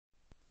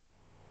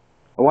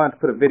I wanted to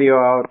put a video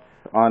out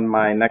on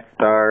my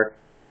Nexstar,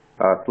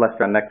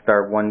 Celestron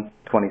Nexstar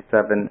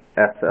 127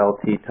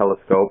 SLT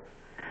telescope.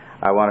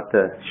 I wanted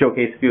to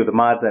showcase a few of the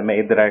mods I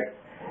made that I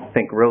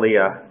think really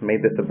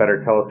made this a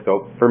better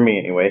telescope, for me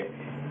anyway.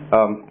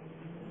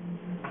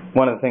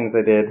 One of the things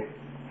I did,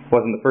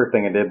 wasn't the first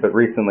thing I did, but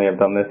recently I've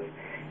done this,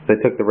 is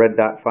I took the red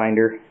dot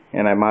finder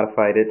and I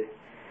modified it,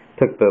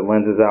 took the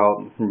lenses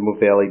out,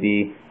 removed the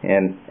LED,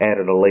 and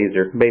added a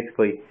laser.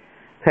 Basically,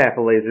 half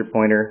a laser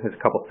pointer. There's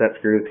a couple set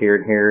screws here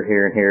and here,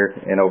 here and here,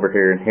 and over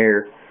here and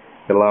here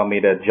that allow me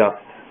to adjust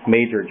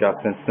major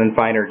adjustments. Then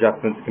finer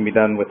adjustments can be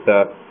done with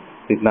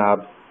these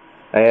knobs.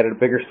 I added a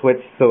bigger switch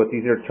so it's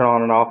easier to turn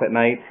on and off at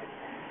night.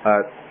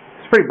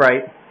 It's pretty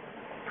bright,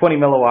 20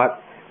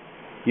 milliwatts.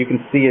 You can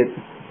see it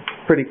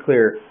pretty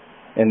clear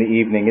in the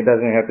evening. It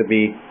doesn't have to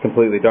be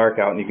completely dark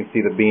out, and you can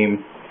see the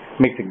beam.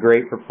 Makes it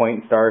great for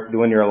pointing stars,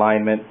 doing your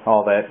alignment,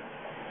 all that.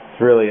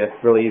 It's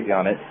really easy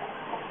on it.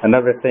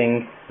 Another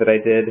thing that I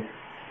did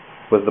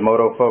was the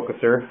Moto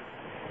focuser.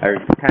 I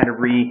kind of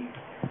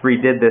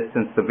redid this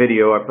since the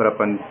video I put up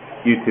on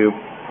YouTube.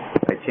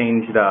 I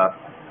changed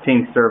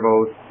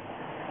servos,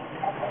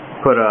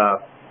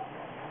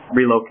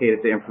 relocated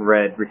the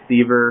infrared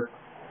receiver,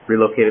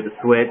 relocated the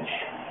switch.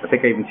 I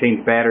think I even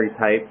changed battery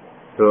type.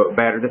 So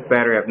this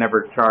battery I've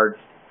never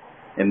charged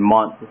in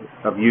months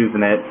of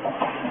using it,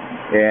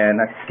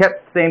 and I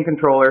kept the same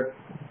controller,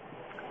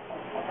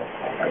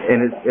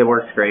 and it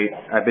works great.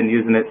 I've been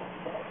using it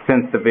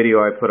since the video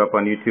I put up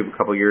on YouTube a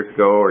couple years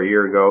ago or a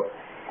year ago,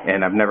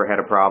 and I've never had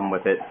a problem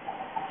with it.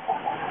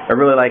 I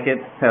really like it.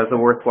 It has a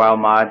worthwhile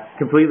mod.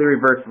 Completely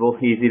reversible,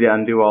 easy to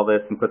undo all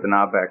this and put the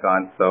knob back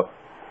on, so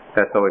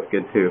that's always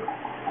good too.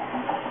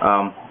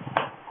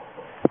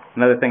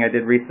 Another thing I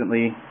did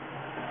recently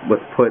was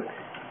put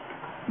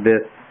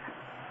this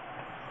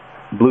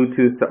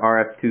Bluetooth to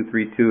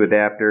RS-232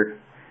 adapter,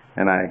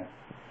 and I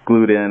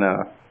glued in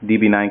a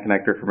DB9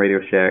 connector from Radio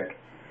Shack,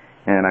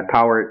 and I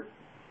power it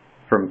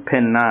from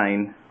pin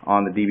 9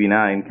 on the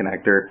DB9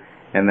 connector,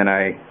 and then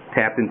I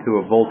tapped into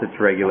a voltage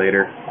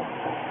regulator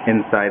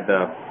inside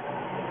the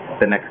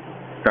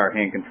Nexstar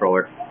hand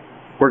controller.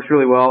 Works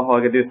really well. All I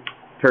gotta do is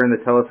turn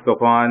the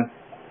telescope on,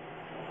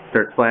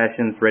 start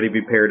flashing, it's ready to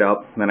be paired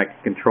up, and then I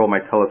can control my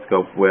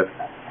telescope with.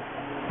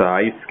 So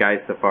I use Sky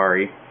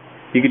Safari.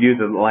 You could use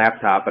a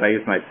laptop, but I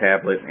use my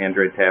tablet,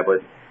 Android tablet.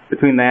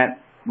 Between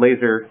that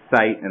laser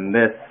sight and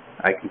this,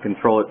 I can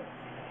control it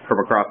from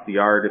across the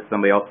yard. If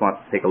somebody else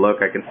wants to take a look,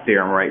 I can steer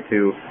them right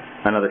to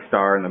another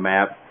star in the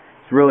map.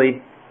 It's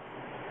really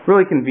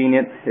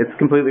convenient. It's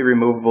completely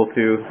removable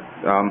too.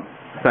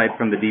 Aside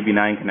from the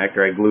DB9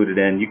 connector, I glued it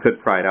in. You could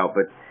pry it out,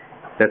 but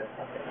that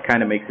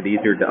kind of makes it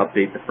easier to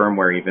update the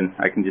firmware even.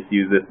 I can just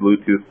use this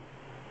Bluetooth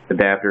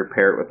adapter,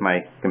 pair it with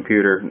my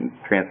computer, and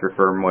transfer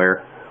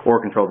firmware, or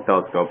control the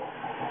telescope.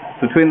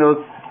 So between those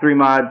three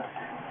mods,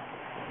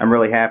 I'm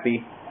really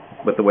happy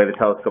with the way the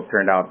telescope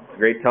turned out. It's a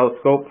great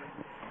telescope.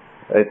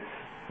 It's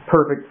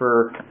perfect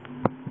for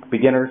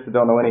beginners who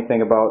don't know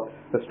anything about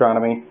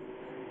astronomy.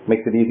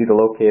 Makes it easy to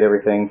locate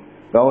everything.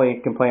 The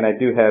only complaint I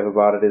do have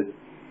about it is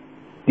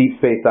deep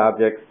space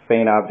objects,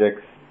 faint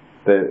objects,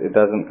 that it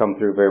doesn't come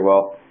through very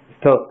well. This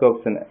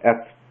telescope's an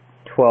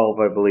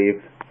f12, I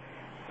believe,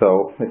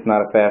 so it's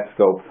not a fast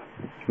scope.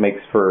 It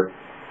makes for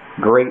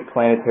great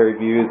planetary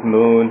views,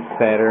 moon,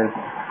 Saturn,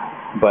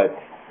 but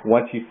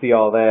once you see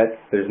all that,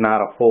 there's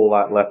not a whole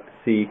lot left to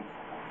see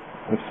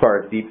as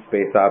far as deep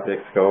space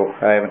objects go.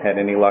 I haven't had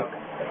any luck.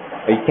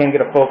 You can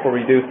get a focal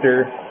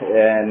reducer,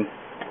 and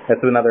that's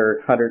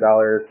another $100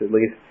 at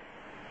least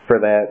for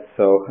that,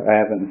 so I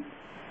haven't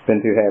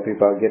been too happy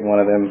about getting one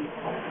of them.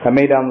 I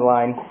may down the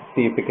line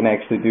see if it can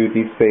actually do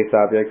deep space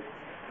objects.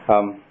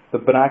 The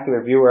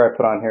binocular viewer I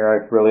put on here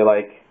I really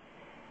like.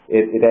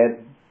 It adds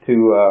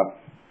to,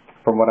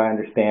 from what I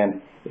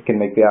understand, it can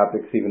make the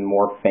objects even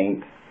more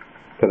faint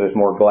because there's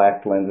more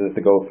glass lenses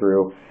to go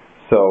through.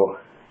 So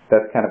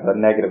that's kind of a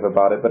negative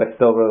about it, but I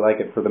still really like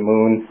it for the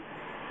moon,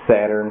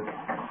 Saturn,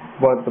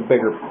 well, the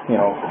bigger,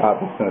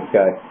 objects in the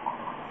sky.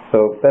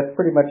 So that's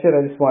pretty much it.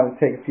 I just wanted to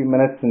take a few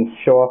minutes and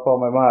show off all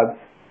my mods.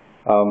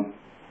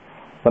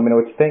 Let me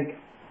know what you think.